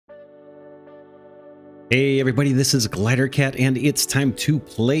Hey everybody, this is Glidercat and it's time to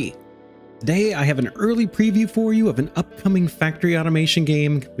play. Today I have an early preview for you of an upcoming factory automation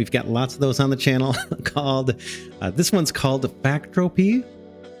game. We've got lots of those on the channel called, this one's called Factropy,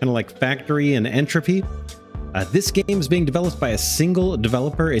 kind of like factory and entropy. This game is being developed by a single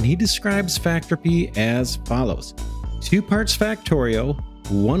developer and he describes Factropy as follows. 2 parts Factorio,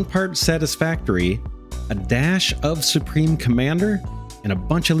 1 part Satisfactory, a dash of Supreme Commander, and a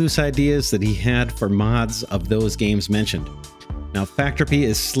bunch of loose ideas that he had for mods of those games mentioned. Now, Factropy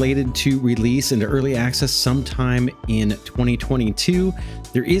is slated to release into early access sometime in 2022.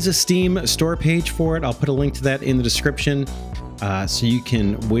 There is a Steam store page for it. I'll put a link to that in the description so you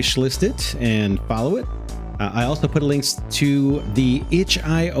can wishlist it and follow it. I also put links to the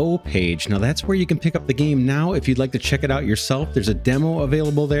itch.io page. Now, that's where you can pick up the game now if you'd like to check it out yourself. There's a demo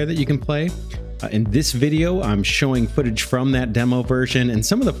available there that you can play. In this video, I'm showing footage from that demo version and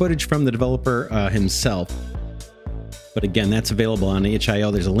some of the footage from the developer himself. But again, that's available on itch.io.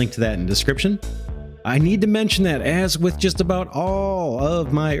 There's a link to that in the description. I need to mention that, as with just about all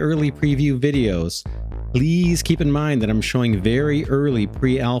of my early preview videos, please keep in mind that I'm showing very early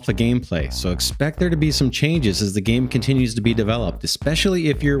pre-alpha gameplay, so expect there to be some changes as the game continues to be developed, especially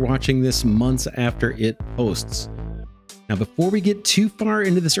if you're watching this months after it posts. Now, before we get too far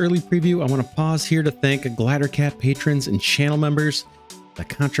into this early preview, I want to pause here to thank Glidercat patrons and channel members. The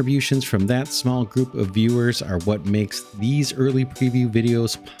contributions from that small group of viewers are what makes these early preview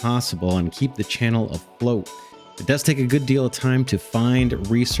videos possible and keep the channel afloat. It does take a good deal of time to find,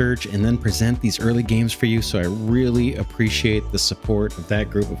 research, and then present these early games for you, so I really appreciate the support of that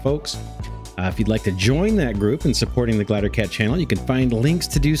group of folks. If you'd like to join that group and supporting the Glidercat channel, you can find links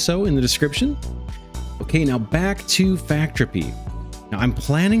to do so in the description. Okay, now back to Factropy. Now, I'm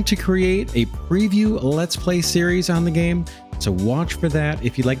planning to create a preview Let's Play series on the game, so watch for that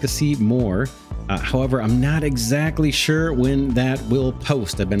if you'd like to see more. However, I'm not exactly sure when that will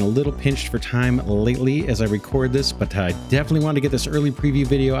post. I've been a little pinched for time lately as I record this, but I definitely want to get this early preview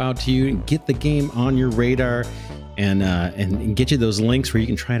video out to you and get the game on your radar and get you those links where you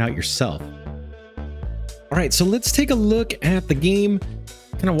can try it out yourself. All right, so let's take a look at the game.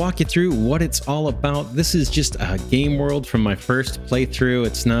 Kind of walk you through what it's all about. This is just a game world from my first playthrough.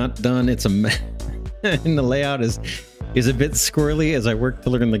 It's not done. It's a mess. And the layout is a bit squirrely as I work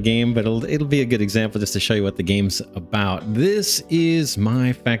to learn the game, but it'll be a good example just to show you what the game's about. This is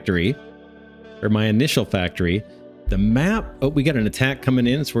my factory, or my initial factory. The map, oh, we got an attack coming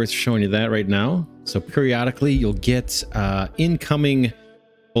in. It's worth showing you that right now. So periodically you'll get incoming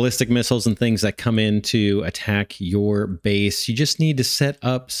ballistic missiles and things that come in to attack your base. You just need to set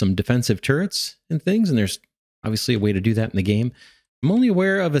up some defensive turrets and things, and there's obviously a way to do that in the game. I'm only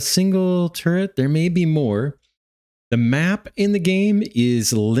aware of a single turret. There may be more. The map in the game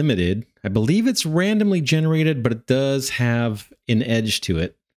is limited. I believe it's randomly generated, but it does have an edge to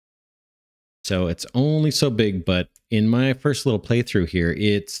it. So it's only so big, but in my first little playthrough here,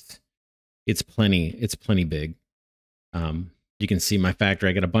 it's plenty big. You can see my factory.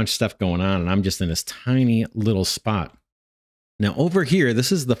 I got a bunch of stuff going on, and I'm just in this tiny little spot. Now over here,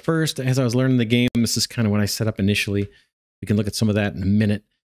 this is the first, as I was learning the game, this is kind of what I set up initially. We can look at some of that in a minute.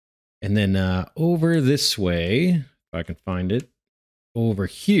 And then over this way, if I can find it, over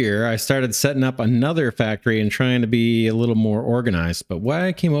here, I started setting up another factory and trying to be a little more organized. But why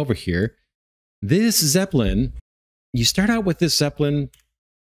I came over here, this Zeppelin, you start out with this Zeppelin,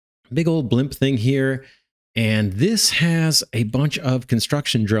 big old blimp thing here. And this has a bunch of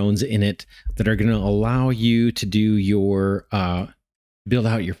construction drones in it that are going to allow you to do your, build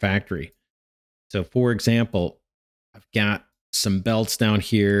out your factory. So for example, I've got some belts down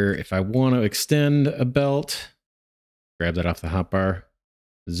here. If I want to extend a belt, grab that off the hotbar,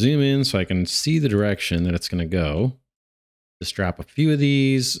 zoom in so I can see the direction that it's going to go. Just drop a few of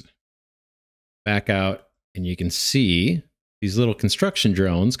these, back out, and you can see these little construction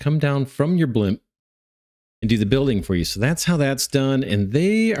drones come down from your blimp and do the building for you. So that's how that's done. And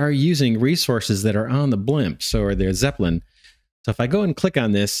they are using resources that are on the blimp. So are their Zeppelin. So if I go and click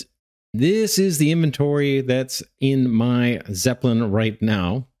on this, this is the inventory that's in my Zeppelin right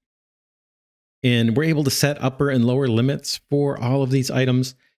now. And we're able to set upper and lower limits for all of these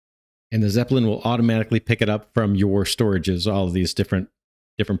items. And the Zeppelin will automatically pick it up from your storages, all of these different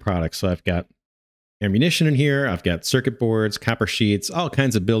products. So I've got ammunition in here. I've got circuit boards, copper sheets, all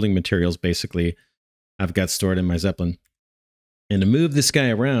kinds of building materials, basically, I've got stored in my Zeppelin. And to move this guy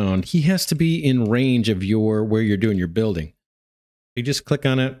around, he has to be in range of where you're doing your building. You just click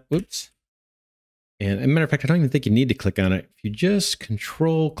on it. Whoops. And as a matter of fact, I don't even think you need to click on it. If you just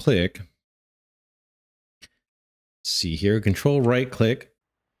control click, see here, control right click,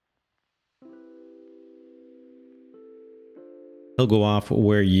 He'll go off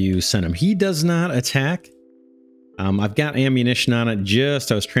where you send him. He does not attack. I've got ammunition on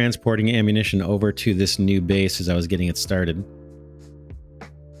it. I was transporting ammunition over to this new base as I was getting it started.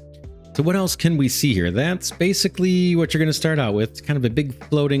 So what else can we see here? That's basically what you're going to start out with. It's kind of a big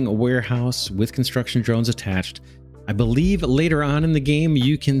floating warehouse with construction drones attached. I believe later on in the game,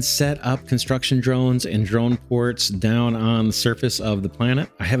 you can set up construction drones and drone ports down on the surface of the planet.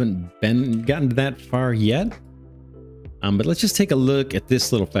 I haven't gotten to that far yet. But let's just take a look at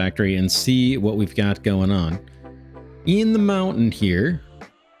this little factory and see what we've got going on. In the mountain here,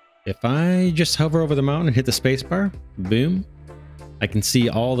 if I just hover over the mountain and hit the spacebar, boom, I can see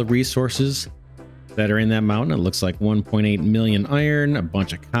all the resources that are in that mountain. It looks like 1.8 million iron, a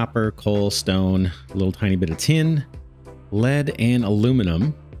bunch of copper, coal, stone, a little tiny bit of tin, lead, and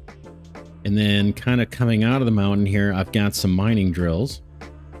aluminum. And then kind of coming out of the mountain here, I've got some mining drills,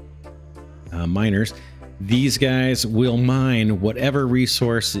 miners. These guys will mine whatever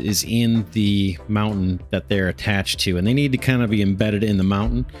resource is in the mountain that they're attached to, and they need to kind of be embedded in the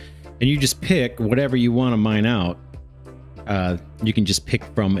mountain. And you just pick whatever you want to mine out. You can just pick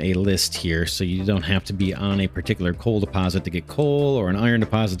from a list here, so you don't have to be on a particular coal deposit to get coal or an iron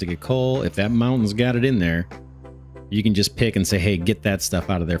deposit to get coal. If that mountain's got it in there, you can just pick and say, hey, get that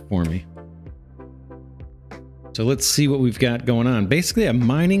stuff out of there for me. So let's see what we've got going on. Basically, I'm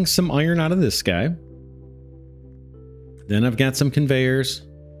mining some iron out of this guy. Then I've got some conveyors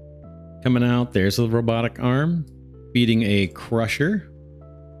coming out. There's a robotic arm feeding a crusher.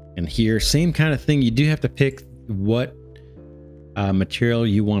 And here, same kind of thing. You do have to pick what material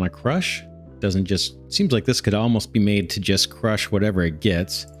you want to crush. Doesn't just, seems like this could almost be made to just crush whatever it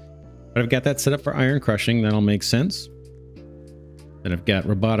gets. But I've got that set up for iron crushing. That'll make sense. Then I've got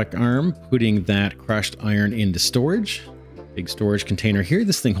robotic arm putting that crushed iron into storage. Big storage container here.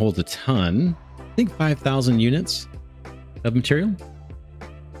 This thing holds a ton. I think 5,000 units of material.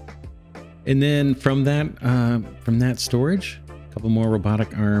 And then from that storage, a couple more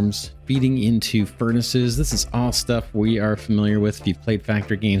robotic arms feeding into furnaces. This is all stuff we are familiar with if you've played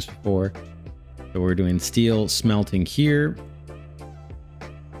factory games before. So we're doing steel smelting here.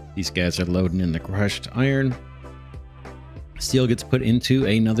 These guys are loading in the crushed iron. Steel gets put into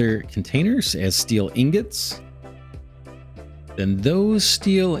another containers as steel ingots. Then those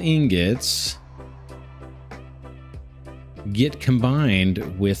steel ingots get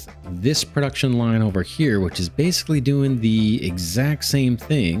combined with this production line over here, which is basically doing the exact same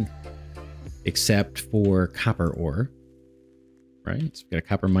thing, except for copper ore, right? So we've got a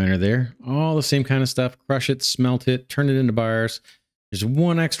copper miner there. All the same kind of stuff. Crush it, smelt it, turn it into bars. There's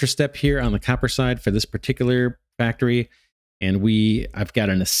one extra step here on the copper side for this particular factory. And I've got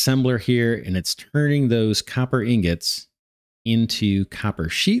an assembler here, and it's turning those copper ingots into copper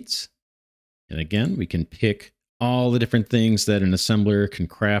sheets. And again, we can pick all the different things that an assembler can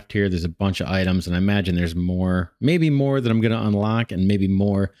craft here. There's a bunch of items, and I imagine there's more, maybe more that I'm going to unlock, and maybe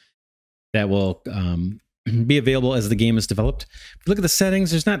more that will be available as the game is developed. If you look at the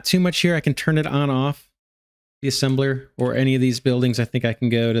settings, there's not too much here. I can turn it on, off, the assembler, or any of these buildings. I think I can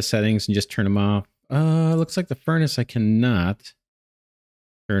go to settings and just turn them off. Looks like the furnace I cannot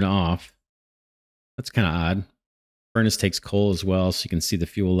turn off. That's kind of odd. Furnace takes coal as well, so you can see the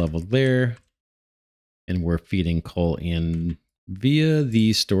fuel level there. And we're feeding coal in via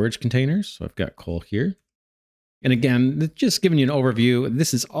the storage containers. So I've got coal here. And again, just giving you an overview,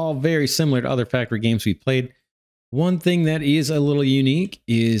 this is all very similar to other factory games we've played. One thing that is a little unique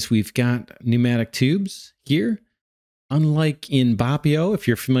is we've got pneumatic tubes here. Unlike in Bapio, if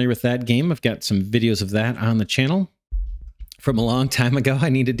you're familiar with that game, I've got some videos of that on the channel from a long time ago. I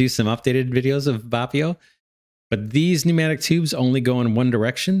need to do some updated videos of Bapio. But these pneumatic tubes only go in one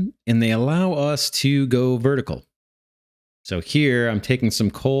direction, and they allow us to go vertical. So here, I'm taking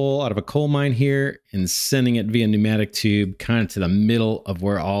some coal out of a coal mine here and sending it via pneumatic tube kind of to the middle of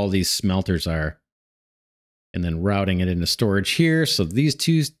where all these smelters are. And then routing it into storage here. So these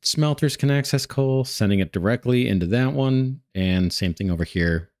two smelters can access coal, sending it directly into that one. And same thing over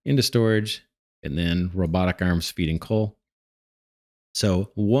here into storage. And then robotic arms feeding coal.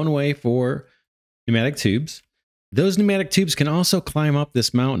 So one way for pneumatic tubes. Those pneumatic tubes can also climb up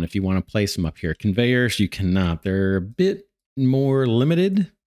this mountain if you want to place them up here. Conveyors, you cannot. They're a bit more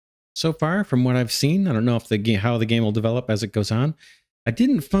limited so far from what I've seen. I don't know if how the game will develop as it goes on. I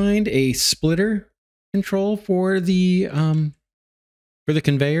didn't find a splitter control for the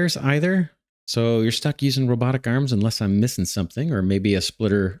conveyors either. So you're stuck using robotic arms unless I'm missing something, or maybe a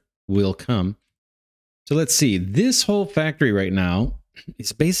splitter will come. So let's see. This whole factory right now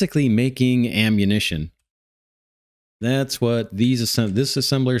is basically making ammunition. That's what this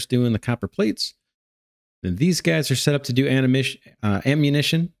assembler is doing, the copper plates. Then these guys are set up to do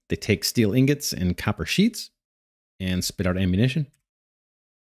ammunition. They take steel ingots and copper sheets and spit out ammunition.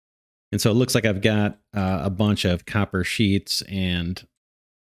 And so it looks like I've got a bunch of copper sheets and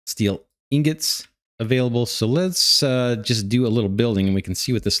steel ingots available. So let's just do a little building and we can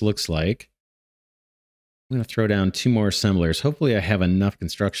see what this looks like. I'm going to throw down 2 more assemblers. Hopefully I have enough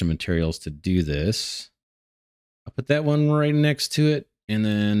construction materials to do this. I'll put that one right next to it and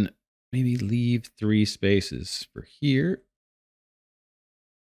then maybe leave 3 spaces for here.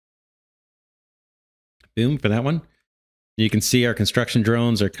 Boom for that one. You can see our construction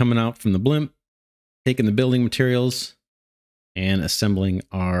drones are coming out from the blimp, taking the building materials and assembling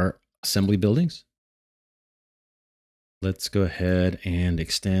our assembly buildings. Let's go ahead and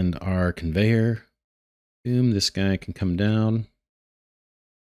extend our conveyor. Boom, this guy can come down.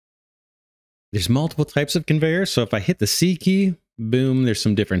 There's multiple types of conveyor, so if I hit the C key, boom, there's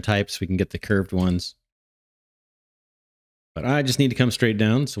some different types. We can get the curved ones. But I just need to come straight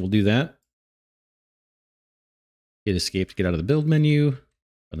down, so we'll do that. Hit escape to get out of the build menu.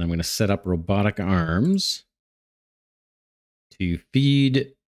 And I'm going to set up robotic arms to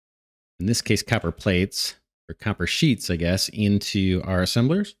feed, in this case, copper plates, or copper sheets, I guess, into our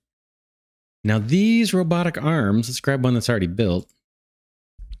assemblers. Now these robotic arms, let's grab one that's already built.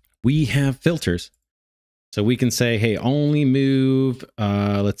 We have filters. So we can say, hey, only move,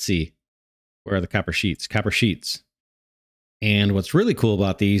 let's see, where are the copper sheets? Copper sheets. And what's really cool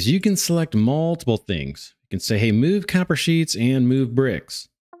about these, you can select multiple things. You can say, hey, move copper sheets and move bricks.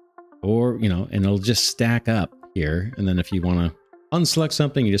 Or, you know, and it'll just stack up here. And then if you want to unselect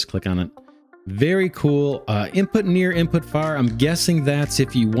something, you just click on it. Very cool. Input near, input far. I'm guessing that's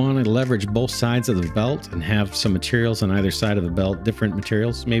if you want to leverage both sides of the belt and have some materials on either side of the belt, different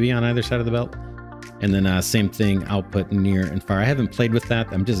materials maybe on either side of the belt. And then same thing, output near and far. I haven't played with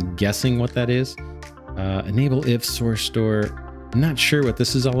that. I'm just guessing what that is. Enable if source store. Not sure what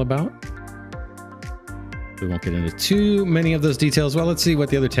this is all about. We won't get into too many of those details. Well, let's see what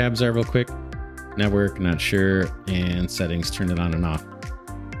the other tabs are real quick. Network, not sure. And settings, turn it on and off.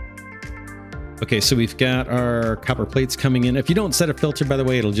 Okay, so we've got our copper plates coming in. If you don't set a filter, by the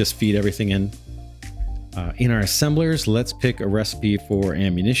way, it'll just feed everything in. In our assemblers, let's pick a recipe for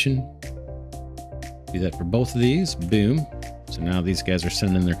ammunition. Do that for both of these. Boom. So now these guys are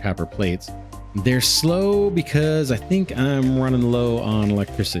sending their copper plates. They're slow because I think I'm running low on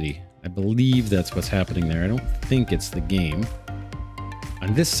electricity. I believe that's what's happening there. I don't think it's the game.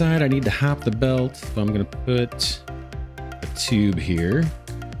 On this side, I need to hop the belt. So I'm going to put a tube here.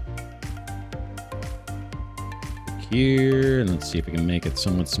 Here, and let's see if we can make it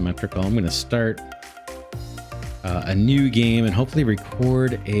somewhat symmetrical. I'm going to start a new game and hopefully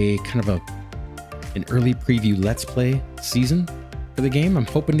record a kind of an early preview let's play season for the game. I'm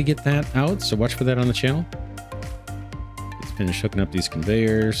hoping to get that out, so watch for that on the channel. Let's finish hooking up these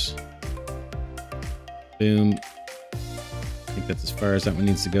conveyors. Boom. I think that's as far as that one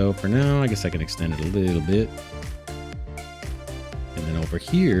needs to go for now. I guess I can extend it a little bit. And then over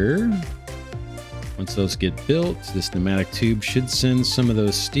here, once those get built, this pneumatic tube should send some of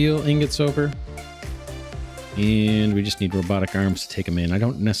those steel ingots over. And we just need robotic arms to take them in. I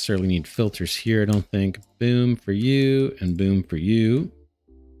don't necessarily need filters here, I don't think. Boom for you and boom for you.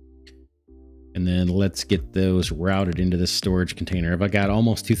 And then let's get those routed into this storage container. I've got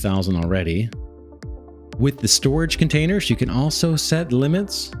almost 2,000 already. With the storage containers, you can also set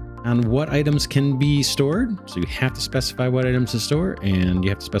limits on what items can be stored. So you have to specify what items to store and you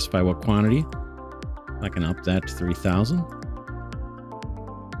have to specify what quantity. I can up that to 3,000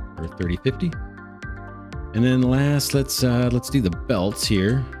 or 3050. And then last, let's do the belts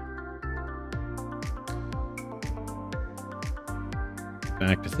here. In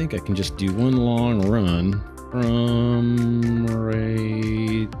fact, I think I can just do one long run from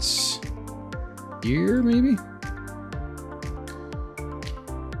right here, maybe.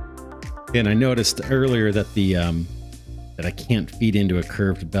 And I noticed earlier that the that I can't feed into a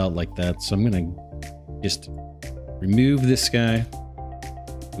curved belt like that, so I'm gonna just remove this guy,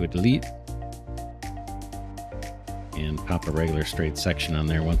 do a delete, and pop a regular straight section on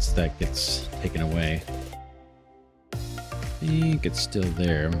there once that gets taken away. I think it's still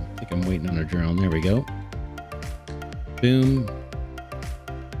there. I think I'm waiting on a drone. There we go. Boom.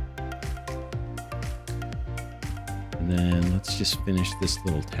 And then let's just finish this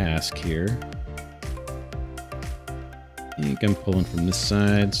little task here. I think I'm pulling from this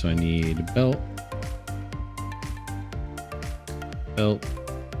side, so I need a belt. Belt.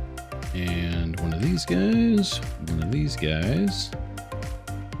 And one of these guys. One of these guys.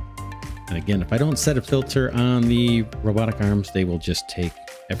 And again, if I don't set a filter on the robotic arms, they will just take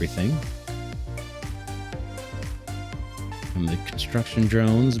everything. from the construction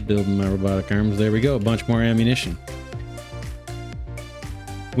drones, building my robotic arms. There we go, a bunch more ammunition.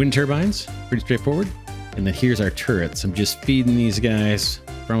 Wind turbines, pretty straightforward. And then here's our turrets. I'm just feeding these guys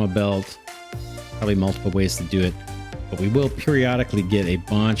from a belt. Probably multiple ways to do it. But we will periodically get a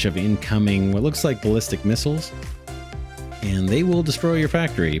bunch of incoming, what looks like ballistic missiles. And they will destroy your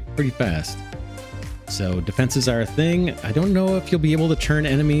factory pretty fast. So defenses are a thing. I don't know if you'll be able to turn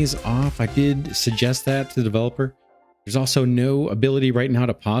enemies off. I did suggest that to the developer. There's also no ability right now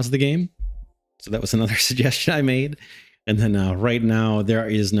to pause the game. So that was another suggestion I made. And then right now there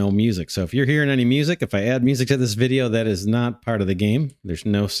is no music. So if you're hearing any music, if I add music to this video, that is not part of the game. There's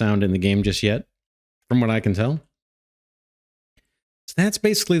no sound in the game just yet, from what I can tell. So that's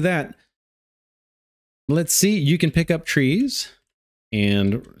basically that. Let's see, you can pick up trees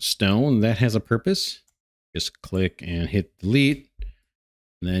and stone. That has a purpose. Just click and hit delete.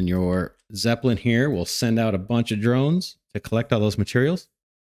 And then your Zeppelin here will send out a bunch of drones to collect all those materials.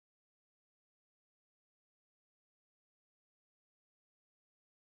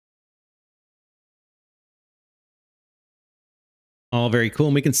 All very cool.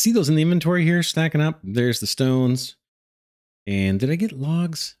 And we can see those in the inventory here stacking up. There's the stones. And did I get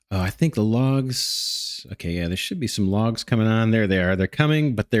logs? Oh, I think the logs. Okay, yeah, there should be some logs coming on. There they are. They're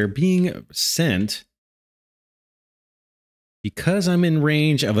coming, but they're being sent because I'm in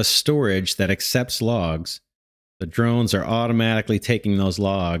range of a storage that accepts logs. The drones are automatically taking those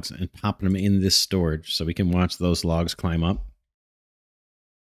logs and popping them in this storage so we can watch those logs climb up.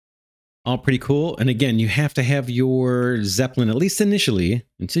 All pretty cool. And again, you have to have your Zeppelin, at least initially,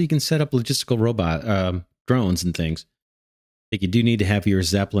 until you can set up logistical robot drones and things. I think you do need to have your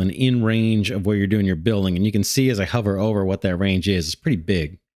Zeppelin in range of where you're doing your building. And you can see as I hover over what that range is. It's pretty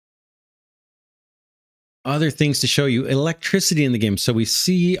big. Other things to show you, electricity in the game. So we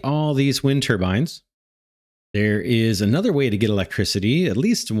see all these wind turbines. There is another way to get electricity, at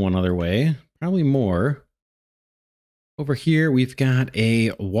least one other way, probably more. Over here, we've got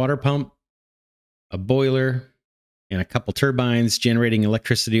a water pump, a boiler, and a couple turbines generating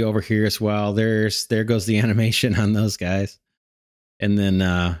electricity over here as well. There goes the animation on those guys. And then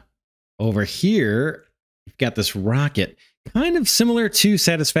over here, you've got this rocket, kind of similar to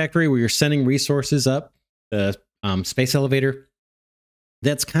Satisfactory, where you're sending resources up the space elevator.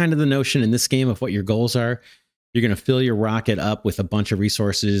 That's kind of the notion in this game of what your goals are. You're going to fill your rocket up with a bunch of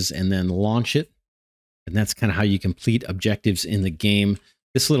resources and then launch it. And that's kind of how you complete objectives in the game.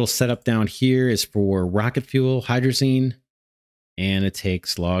 This little setup down here is for rocket fuel, hydrazine, and it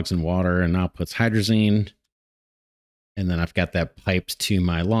takes logs and water and outputs hydrazine. And then I've got that piped to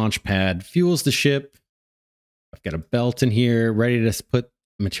my launch pad, fuels the ship. I've got a belt in here ready to put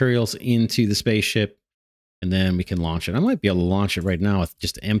materials into the spaceship, and then we can launch it. I might be able to launch it right now with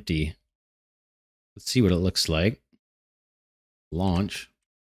just empty. Let's see what it looks like. Launch.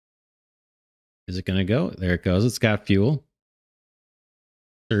 Is it going to go? There it goes. It's got fuel.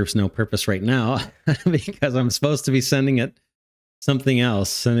 Serves no purpose right now because I'm supposed to be sending it something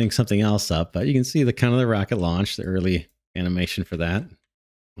else up. But you can see the kind of the rocket launch, the early animation for that.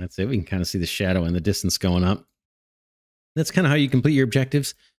 That's it. We can kind of see the shadow in the distance going up. That's kind of how you complete your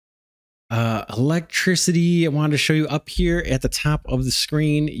objectives. Electricity, I wanted to show you up here at the top of the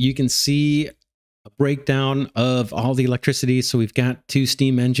screen. You can see a breakdown of all the electricity. So we've got 2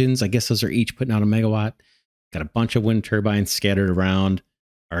 steam engines. I guess those are each putting out a megawatt. Got a bunch of wind turbines scattered around.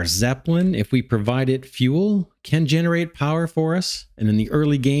 Our Zeppelin, if we provide it fuel, can generate power for us. And in the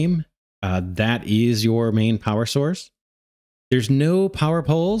early game, that is your main power source. There's no power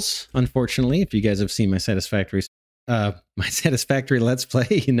poles, unfortunately. If you guys have seen my Satisfactory Let's Play,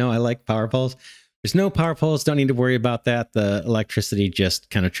 you know I like power poles. There's no power poles. Don't need to worry about that. The electricity just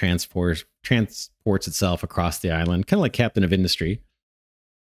kind of transports itself across the island, kind of like Captain of Industry.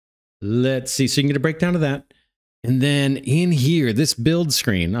 Let's see. So you can get a breakdown of that. And then in here, this build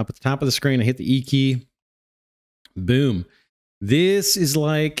screen, up at the top of the screen, I hit the E key. Boom. This is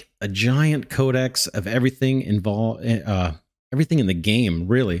like a giant codex of everything involved, everything in the game,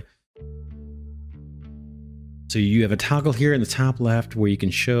 really. So you have a toggle here in the top left where you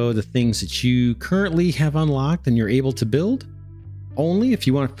can show the things that you currently have unlocked and you're able to build. Only if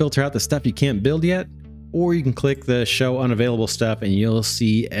you want to filter out the stuff you can't build yet, or you can click the show unavailable stuff and you'll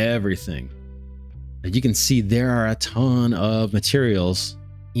see everything. You can see there are a ton of materials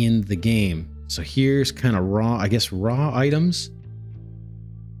in the game. So here's kind of raw, I guess, raw items.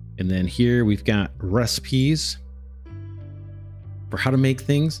 And then here we've got recipes for how to make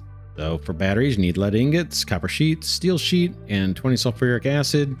things. So for batteries, you need lead ingots, copper sheet, steel sheet, and 20 sulfuric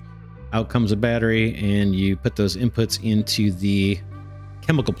acid. Out comes a battery, and you put those inputs into the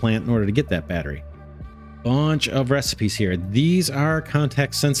chemical plant in order to get that battery. bunch of recipes here. These are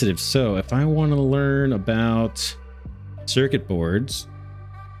context sensitive. So if I want to learn about circuit boards,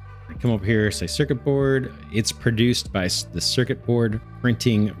 I come over here, say circuit board. It's produced by the circuit board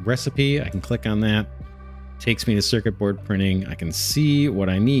printing recipe. I can click on that. Takes me to circuit board printing. I can see what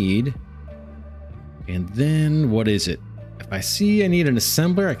I need. And then what is it? If I see I need an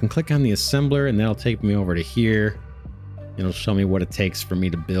assembler, I can click on the assembler and that'll take me over to here. It'll show me what it takes for me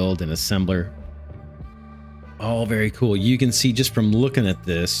to build an assembler. All very cool. You can see just from looking at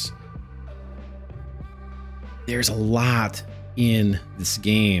this, there's a lot in this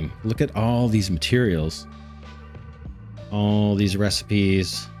game. Look at all these materials, all these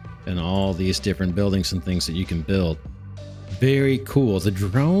recipes, and all these different buildings and things that you can build. Very cool. The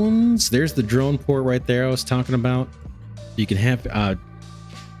drones, there's the drone port right there I was talking about. You can have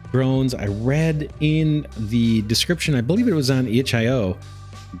drones. I read in the description, I believe it was on itch.io,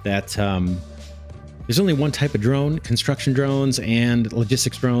 that there's only one type of drone. Construction drones and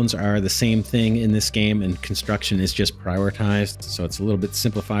logistics drones are the same thing in this game, and construction is just prioritized. So it's a little bit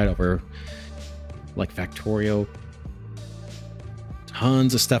simplified over like Factorio.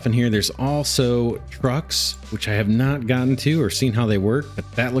 Tons of stuff in here. There's also trucks, which I have not gotten to or seen how they work,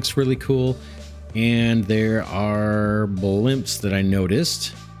 but that looks really cool. And there are blimps that I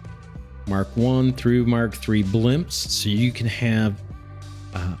noticed. Mark 1 through Mark 3 blimps. So you can have,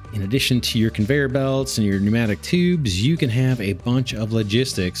 in addition to your conveyor belts and your pneumatic tubes, you can have a bunch of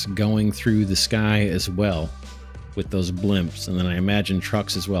logistics going through the sky as well with those blimps. And then I imagine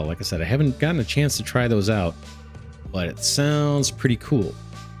trucks as well. Like I said, I haven't gotten a chance to try those out, but it sounds pretty cool.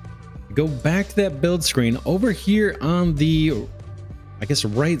 Go back to that build screen over here on the, I guess,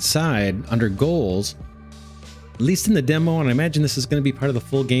 right side under goals, at least in the demo, and I imagine this is going to be part of the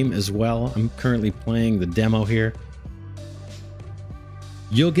full game as well. I'm currently playing the demo here.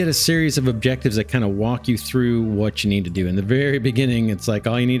 You'll get a series of objectives that kind of walk you through what you need to do. In the very beginning, it's like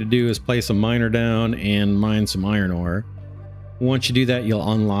all you need to do is place a miner down and mine some iron ore. Once you do that,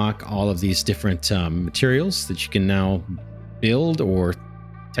 you'll unlock all of these different materials that you can now build, or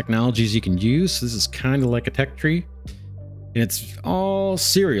technologies you can use. So this is kind of like a tech tree. And it's all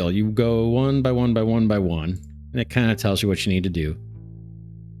serial. You go one by one by one by one, and it kind of tells you what you need to do.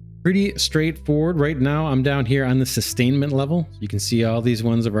 Pretty straightforward. Right now, I'm down here on the sustainment level. You can see all these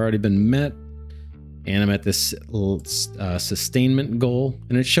ones have already been met. And I'm at this sustainment goal.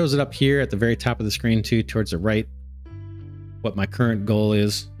 And it shows it up here at the very top of the screen too, towards the right, what my current goal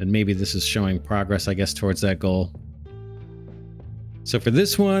is. And maybe this is showing progress, I guess, towards that goal. So for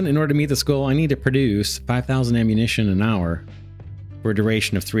this one, in order to meet this goal, I need to produce 5,000 ammunition an hour for a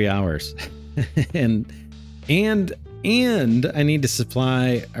duration of 3 hours. and I need to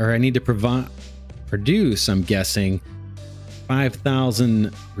supply, or I need to produce, I'm guessing,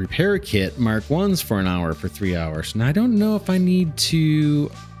 5,000 repair kit Mark 1s for an hour for 3 hours. Now I don't know if I need to,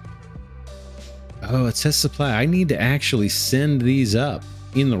 oh, it says supply. I need to actually send these up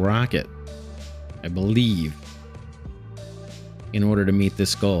in the rocket, I believe, in order to meet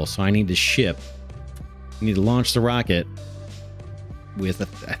this goal. So I need to ship, I need to launch the rocket with,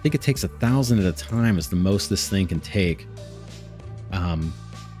 I think it takes 1,000 at a time is the most this thing can take.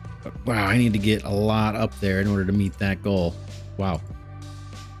 But wow, I need to get a lot up there in order to meet that goal. Wow.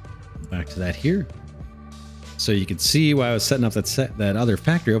 Back to that here. So you can see why I was setting up that other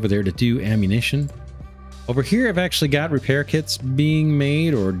factory over there to do ammunition. Over here, I've actually got repair kits being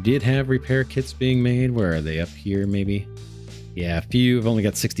made, or did have repair kits being made. Where are they? Up here, maybe? Yeah, a few. I've only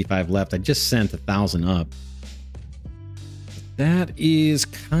got 65 left. I just sent 1,000 up. That is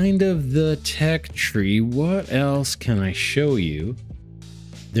kind of the tech tree. What else can I show you?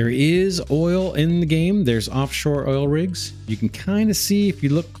 There is oil in the game. There's offshore oil rigs. You can kind of see, if you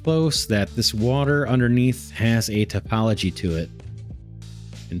look close, that this water underneath has a topology to it.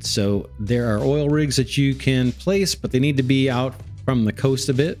 And so there are oil rigs that you can place, but they need to be out from the coast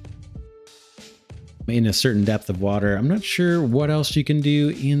a bit, in a certain depth of water. I'm not sure what else you can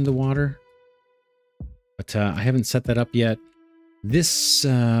do in the water, but I haven't set that up yet. This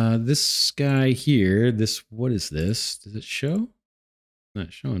guy here, what is this? Does it show?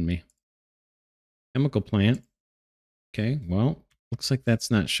 Not showing me. Chemical plant. Okay, well, looks like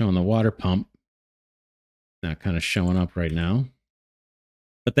that's not showing. The water pump not kind of showing up right now.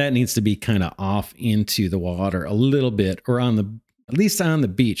 But that needs to be kind of off into the water a little bit, or on the, at least on the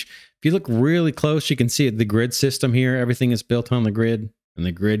beach. If you look really close, you can see the grid system here. Everything is built on the grid, and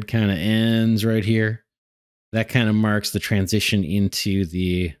the grid kind of ends right here. That kind of marks the transition into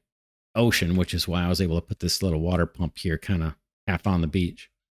the ocean, which is why I was able to put this little water pump here kind of half on the beach.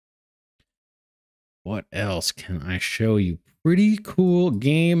 What else can I show you? Pretty cool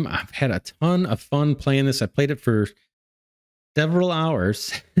game. I've had a ton of fun playing this. I played it for several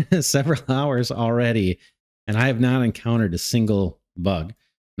hours, several hours already, and I have not encountered a single bug.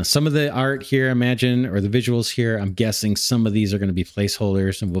 Now, some of the art here, imagine, or the visuals here, I'm guessing some of these are going to be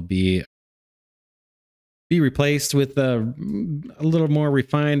placeholders and will be replaced with a little more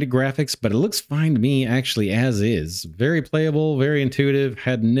refined graphics, but it looks fine to me actually as is. Very playable, very intuitive,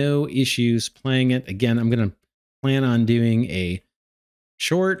 had no issues playing it. Again, I'm going to plan on doing a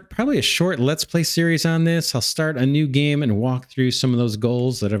short, probably a short Let's Play series on this. I'll start a new game and walk through some of those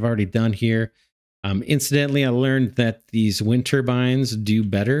goals that I've already done here. Incidentally, I learned that these wind turbines do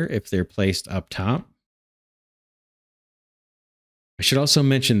better if they're placed up top. I should also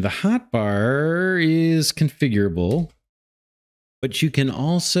mention the hotbar is configurable, but you can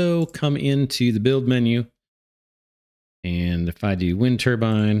also come into the build menu. And if I do wind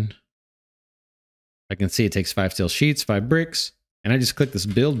turbine, I can see it takes 5 steel sheets, 5 bricks, and I just click this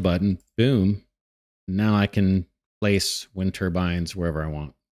build button, boom. Now I can place wind turbines wherever I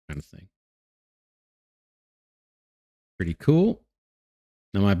want, kind of thing. Pretty cool.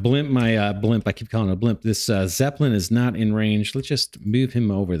 Now my blimp, I keep calling it a blimp. This Zeppelin is not in range. Let's just move him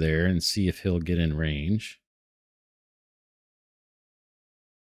over there and see if he'll get in range.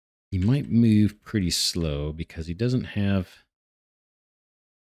 He might move pretty slow because he doesn't have...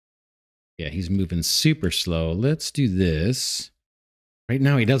 Yeah, he's moving super slow. Let's do this. Right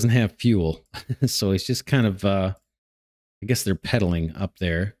now he doesn't have fuel. So he's just kind of, I guess they're pedaling up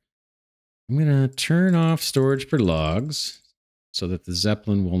there. I'm going to turn off storage for logs, so that the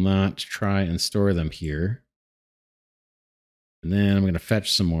Zeppelin will not try and store them here. And then I'm going to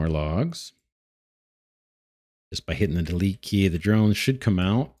fetch some more logs. Just by hitting the delete key, the drone should come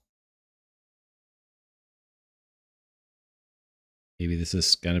out. Maybe this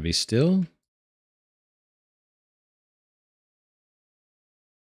is going to be still.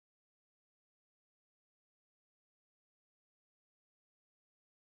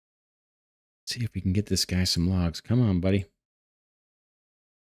 Let's see if we can get this guy some logs. Come on, buddy.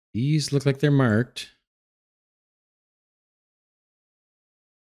 These look like they're marked.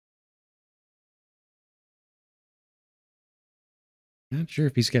 Not sure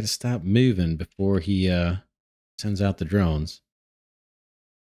if he's got to stop moving before he sends out the drones.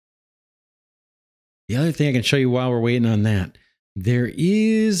 The other thing I can show you while we're waiting on that, there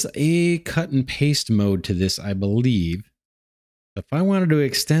is a cut and paste mode to this, I believe. If I wanted to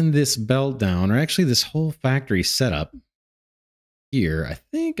extend this belt down, or actually this whole factory setup here, I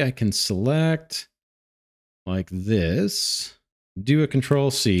think I can select like this, do a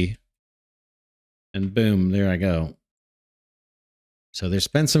Control-C, and boom, there I go. So there's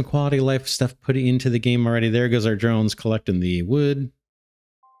been some quality of life stuff put into the game already. There goes our drones collecting the wood.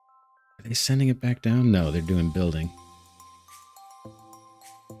 Are they sending it back down? No, they're doing building.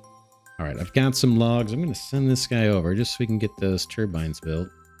 All right, I've got some logs. I'm going to send this guy over just so we can get those turbines built.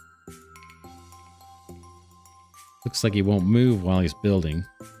 Looks like he won't move while he's building.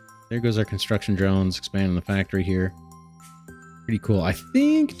 There goes our construction drones expanding the factory here. Pretty cool. I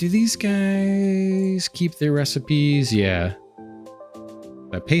think, do these guys keep their recipes? Yeah.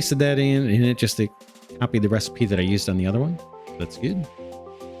 I pasted that in and it just copied the recipe that I used on the other one. That's good.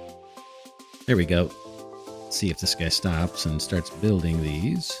 There we go. Let's see if this guy stops and starts building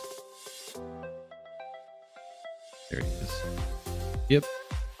these. There he is. Yep.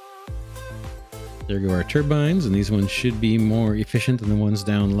 There go our turbines, and these ones should be more efficient than the ones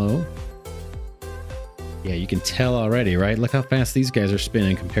down low. Yeah, you can tell already, right? Look how fast these guys are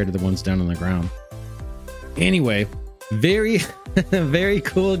spinning compared to the ones down on the ground. Anyway, very, very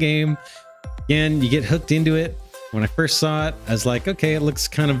cool game. Again, you get hooked into it. When I first saw it, I was like, okay, it looks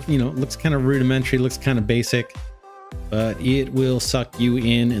kind of, it looks kind of rudimentary, looks kind of basic, but it will suck you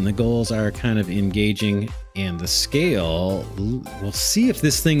in, and the goals are kind of engaging. And the scale, we'll see if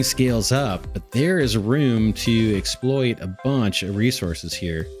this thing scales up, but there is room to exploit a bunch of resources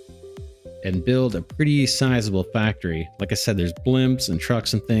here and build a pretty sizable factory. Like I said, there's blimps and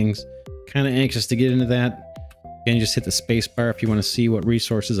trucks and things. Kind of anxious to get into that. Again, just hit the space bar if you want to see what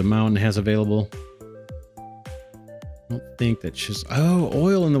resources a mountain has available. I don't think that's just... Oh,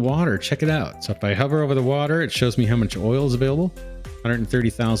 oil in the water. Check it out. So if I hover over the water, it shows me how much oil is available.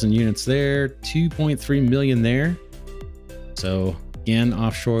 130,000 units there, 2.3 million there. So again,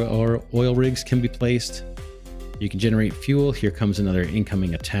 offshore oil rigs can be placed. You can generate fuel. Here comes another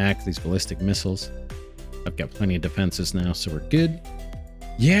incoming attack, these ballistic missiles. I've got plenty of defenses now, so we're good.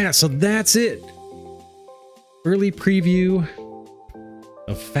 Yeah, so that's it. Early preview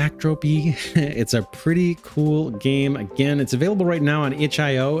of Factropy. It's a pretty cool game. Again, it's available right now on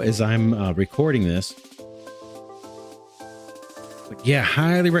itch.io as I'm recording this. But yeah,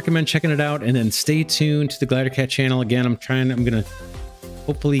 highly recommend checking it out, and then stay tuned to the Glidercat channel. Again, I'm gonna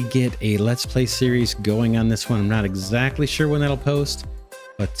hopefully get a Let's Play series going on this one. I'm not exactly sure when that'll post,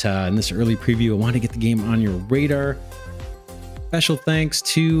 but in this early preview, I want to get the game on your radar. Special thanks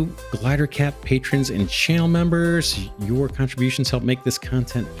to Glidercat patrons and channel members. Your contributions help make this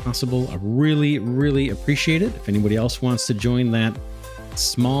content possible. I really, really appreciate it. If anybody else wants to join that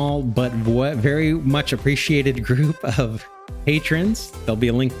small but very much appreciated group of patrons, there'll be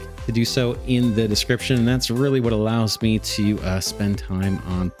a link to do so in the description. And that's really what allows me to spend time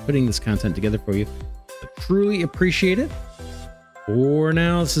on putting this content together for you. I truly appreciate it. For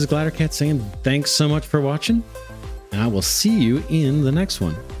now, this is Glidercat saying thanks so much for watching. I will see you in the next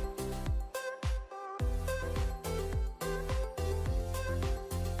one.